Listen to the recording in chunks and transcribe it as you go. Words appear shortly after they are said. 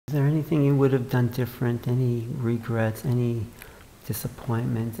Is there anything you would have done different, any regrets, any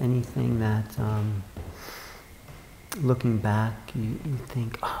disappointments, anything that, looking back, you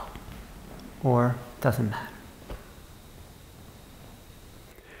think, oh, or doesn't matter?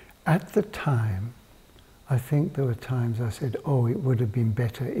 At the time, I think there were times I said, oh, it would have been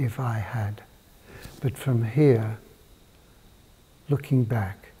better if I had. But from here, looking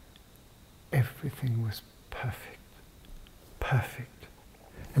back, everything was perfect. Perfect.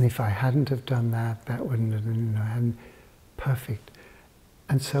 And if I hadn't have done that, that wouldn't have been, perfect.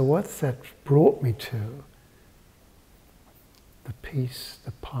 And so what's that brought me to? The peace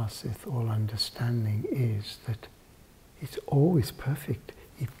that passeth all understanding is that it's always perfect.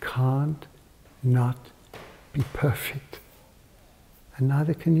 It can't not be perfect. And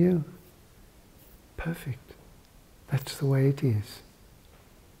neither can you. Perfect. That's the way it is.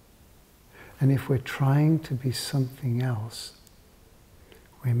 And if we're trying to be something else,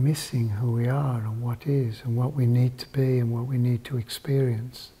 we're missing who we are and what is and what we need to be and what we need to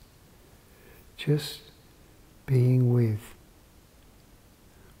experience. Just being with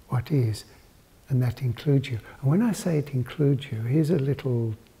what is, and that includes you. And when I say it includes you, here's a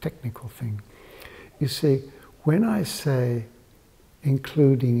little technical thing. You see, when I say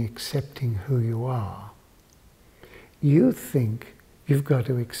including accepting who you are, you think you've got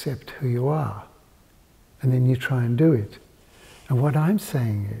to accept who you are, and then you try and do it. And what I'm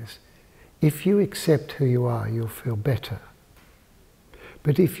saying is, if you accept who you are, you'll feel better.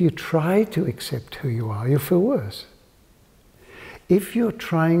 But if you try to accept who you are, you'll feel worse. If you're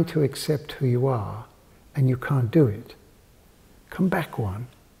trying to accept who you are and you can't do it, come back one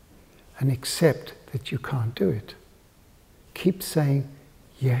and accept that you can't do it. Keep saying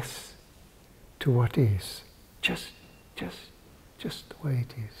yes to what is. Just the way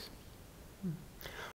it is.